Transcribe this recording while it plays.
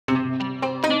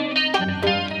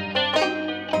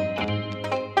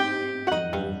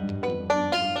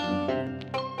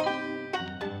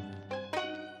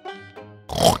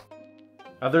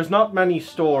There's not many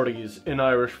stories in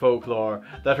Irish folklore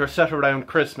that are set around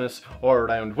Christmas or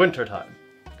around wintertime.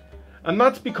 And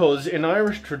that's because in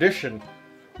Irish tradition,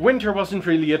 winter wasn't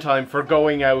really a time for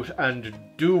going out and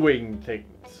doing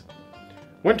things.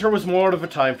 Winter was more of a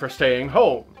time for staying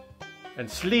home and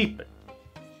sleeping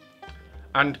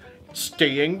and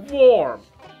staying warm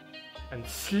and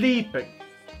sleeping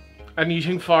and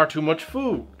eating far too much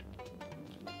food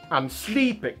and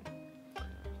sleeping.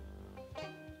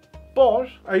 But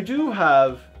I do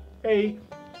have a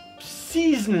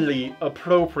seasonally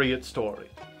appropriate story.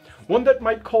 One that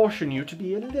might caution you to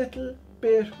be a little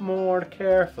bit more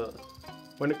careful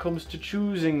when it comes to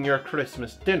choosing your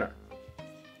Christmas dinner.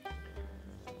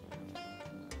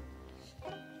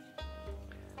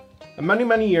 Many,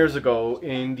 many years ago,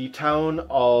 in the town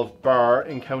of Birr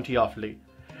in County Offaly,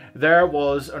 there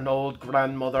was an old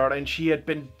grandmother and she had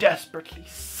been desperately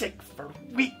sick for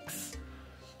weeks.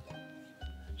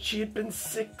 She had been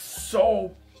sick,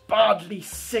 so badly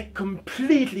sick,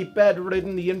 completely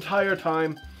bedridden the entire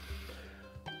time.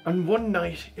 And one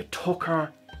night it took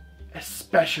her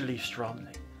especially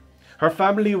strongly. Her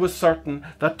family was certain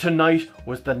that tonight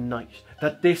was the night,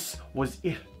 that this was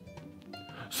it.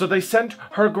 So they sent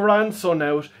her grandson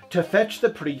out to fetch the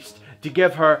priest to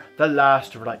give her the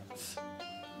last rites.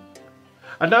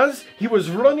 And as he was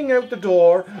running out the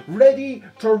door, ready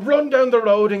to run down the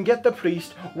road and get the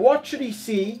priest, what should he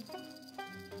see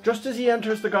just as he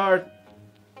enters the garden?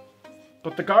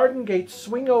 But the garden gates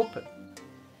swing open,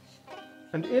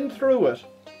 and in through it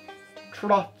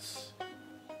trots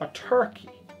a turkey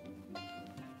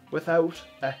without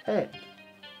a head.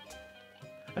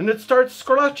 And it starts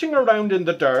scratching around in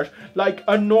the dirt like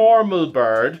a normal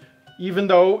bird, even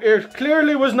though it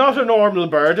clearly was not a normal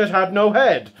bird, it had no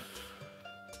head.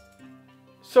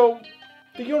 So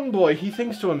the young boy, he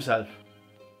thinks to himself,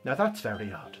 now that's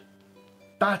very odd.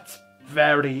 That's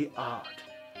very odd.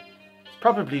 It's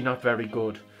probably not very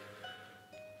good.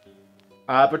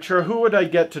 But sure, who would I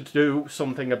get to do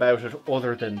something about it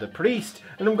other than the priest?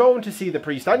 And I'm going to see the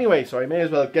priest anyway, so I may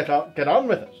as well get on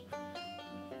with it.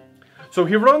 So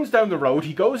he runs down the road,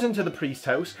 he goes into the priest's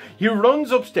house, he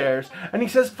runs upstairs, and he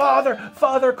says,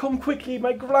 Father, come quickly,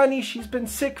 my granny, she's been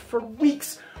sick for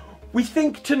weeks. We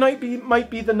think tonight might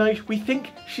be the night, we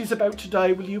think she's about to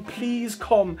die, will you please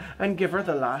come and give her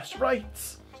the last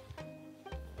rites?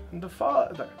 And the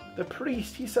father, the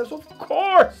priest, he says, of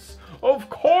course I'll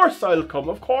come,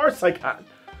 of course I can.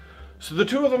 So the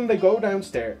two of them, they go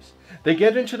downstairs, they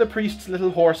get into the priest's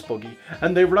little horse buggy,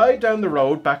 and they ride down the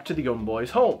road back to the young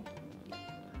boy's home.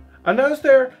 And as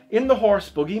they're in the horse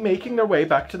buggy making their way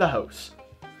back to the house,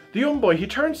 the young boy, he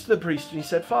turns to the priest and he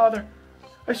said, Father,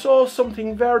 I saw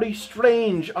something very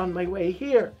strange on my way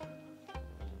here.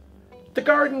 The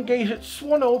garden gate, it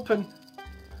swung open,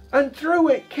 and through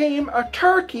it came a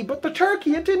turkey, but the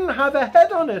turkey, it didn't have a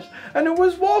head on it, and it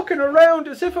was walking around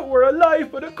as if it were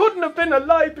alive, but it couldn't have been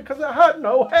alive because it had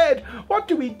no head. What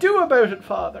do we do about it,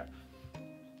 Father?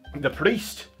 The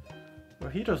priest, well,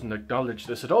 he doesn't acknowledge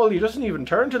this at all. He doesn't even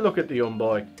turn to look at the young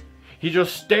boy. He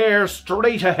just stares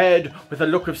straight ahead with a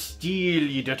look of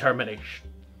steely determination.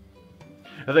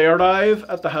 They arrive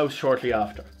at the house shortly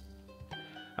after.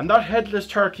 And that headless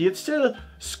turkey, it's still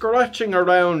scratching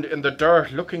around in the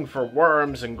dirt looking for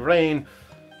worms and grain.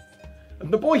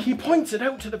 And the boy, he points it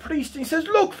out to the priest and he says,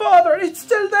 look, Father, it's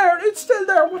still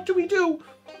there, what do we do?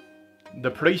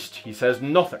 The priest, he says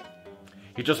nothing.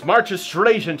 He just marches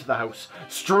straight into the house,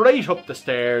 straight up the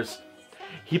stairs.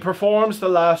 He performs the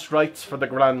last rites for the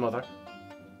grandmother.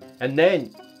 And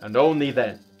then, and only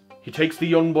then, he takes the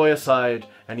young boy aside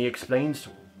and he explains to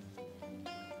him,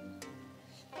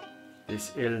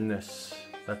 this illness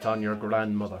that's on your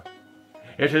grandmother,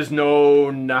 it is no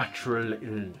natural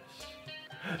illness.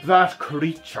 That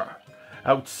creature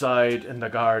outside in the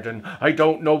garden, I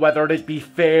don't know whether it be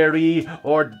fairy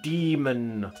or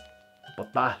demon,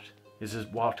 but that is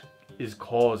what is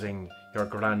causing your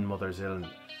grandmother's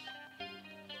illness.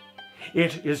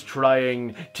 It is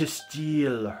trying to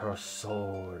steal her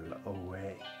soul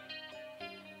away.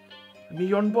 And the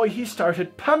young boy, he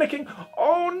started panicking.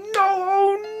 Oh no!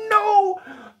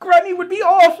 Granny would be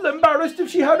awful embarrassed if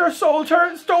she had her soul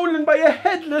stolen by a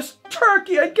headless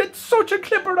turkey. I'd get such a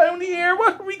clip around the ear.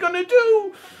 What are we going to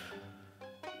do?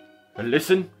 Well,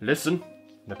 listen.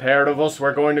 The pair of us,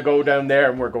 we're going to go down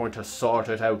there and we're going to sort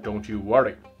it out. Don't you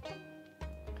worry.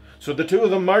 So the two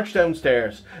of them march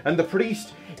downstairs, and the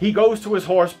priest, he goes to his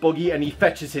horse buggy and he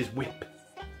fetches his whip.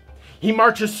 He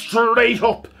marches straight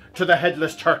up to the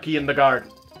headless turkey in the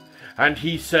garden, and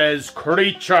he says,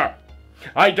 creature,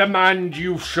 I demand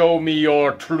you show me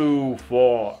your true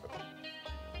form.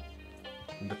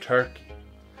 And the turkey,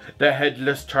 the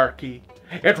headless turkey.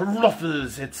 It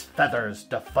ruffles its feathers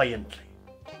defiantly.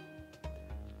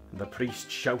 The priest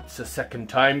shouts a second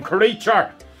time,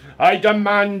 "Creature, I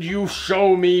demand you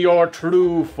show me your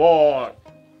true form."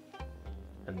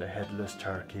 And the headless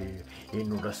turkey,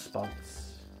 in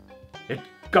response, it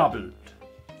gobbled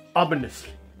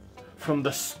ominously from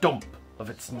the stump of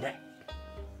its neck.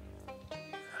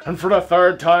 And for a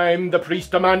third time the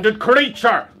priest demanded,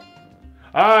 "Creature,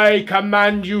 I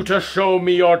command you to show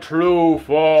me your true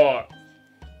form."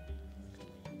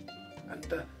 And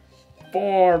the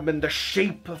form and the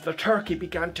shape of the turkey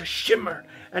began to shimmer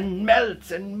and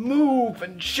melt and move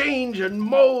and change and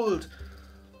mould,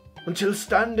 until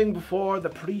standing before the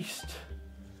priest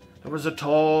there was a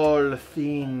tall,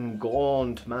 thin,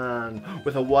 gaunt man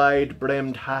with a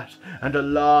wide-brimmed hat and a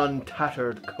long,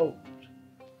 tattered coat.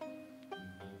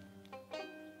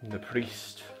 And the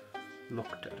priest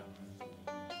looked at him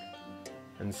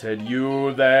and said,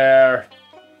 "You there,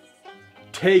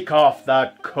 take off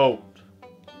that coat."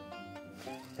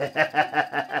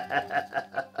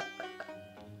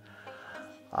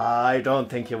 "I don't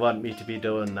think you want me to be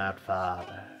doing that,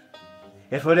 Father.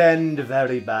 It would end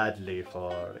very badly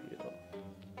for you."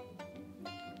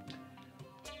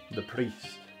 The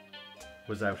priest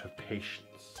was out of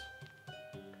patience.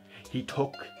 He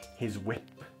took his whip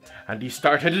and he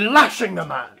started lashing the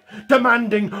man,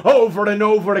 demanding over and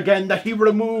over again that he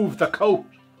remove the coat.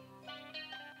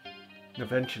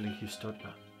 Eventually he stood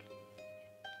back.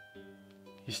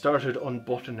 He started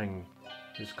unbuttoning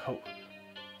his coat,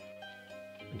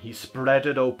 and he spread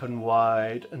it open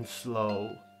wide and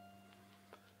slow.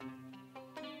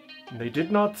 And they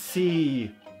did not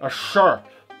see a shirt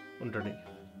underneath,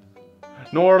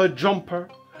 nor a jumper,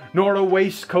 nor a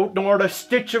waistcoat, nor a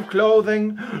stitch of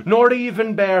clothing, nor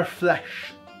even bare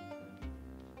flesh.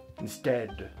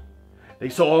 Instead, they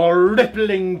saw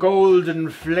rippling golden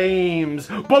flames,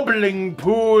 bubbling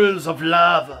pools of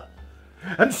lava,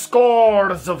 and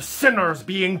scores of sinners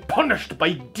being punished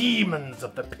by demons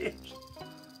of the pit.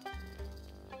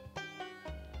 The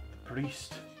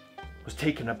priest was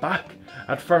taken aback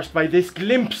at first by this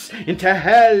glimpse into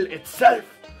hell itself.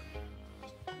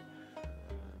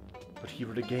 But he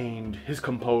regained his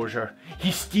composure.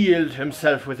 He steeled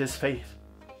himself with his faith,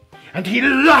 and he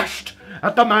lashed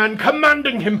at the man,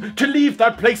 commanding him to leave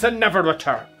that place and never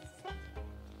return.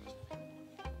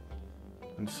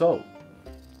 And so,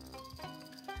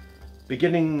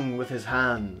 beginning with his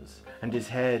hands and his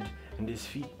head and his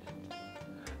feet,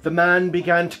 the man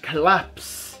began to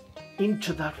collapse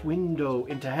into that window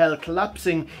into hell,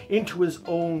 collapsing into his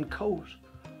own coat,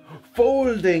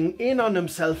 folding in on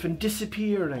himself and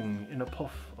disappearing in a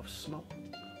puff of smoke.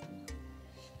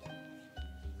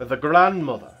 The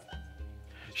grandmother,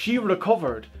 she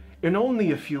recovered in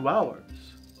only a few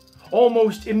hours,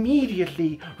 almost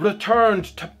immediately returned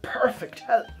to perfect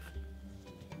health.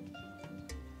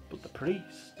 But the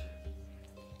priest,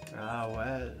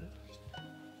 well,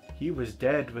 he was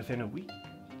dead within a week.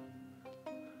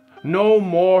 No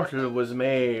mortal was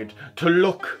made to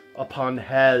look upon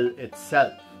hell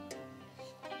itself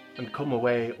and come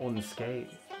away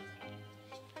unscathed.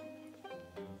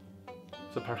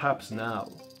 So perhaps now,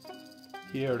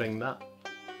 hearing that,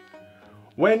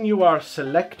 when you are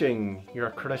selecting your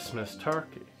Christmas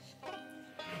turkey,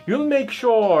 you'll make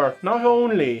sure not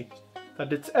only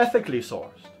that it's ethically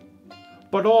sourced,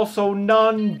 but also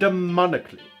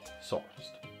non-demonically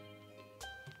sourced.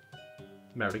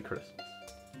 Merry Christmas.